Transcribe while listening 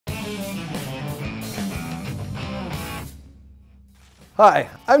Hi,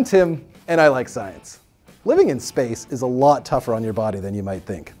 I'm Tim, and I like science. Living in space is a lot tougher on your body than you might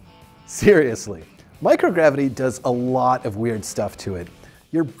think. Seriously, microgravity does a lot of weird stuff to it.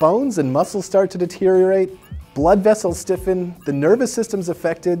 Your bones and muscles start to deteriorate, blood vessels stiffen, the nervous system's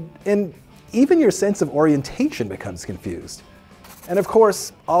affected, and even your sense of orientation becomes confused. And of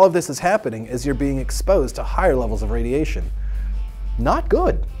course, all of this is happening as you're being exposed to higher levels of radiation. Not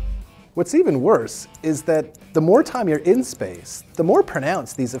good. What's even worse is that the more time you're in space, the more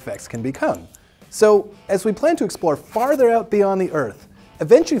pronounced these effects can become. So, as we plan to explore farther out beyond the Earth,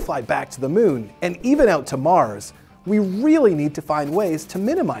 eventually fly back to the Moon, and even out to Mars, we really need to find ways to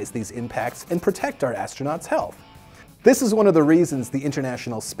minimize these impacts and protect our astronauts' health. This is one of the reasons the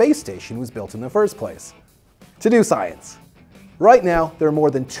International Space Station was built in the first place. To do science. Right now, there are more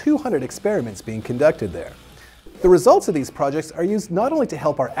than 200 experiments being conducted there. The results of these projects are used not only to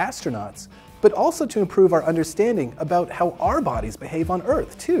help our astronauts, but also to improve our understanding about how our bodies behave on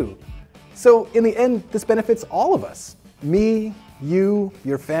Earth, too. So, in the end, this benefits all of us. Me, you,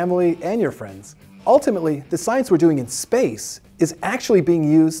 your family, and your friends. Ultimately, the science we're doing in space is actually being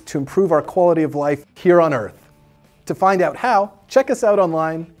used to improve our quality of life here on Earth. To find out how, check us out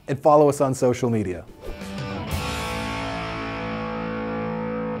online and follow us on social media.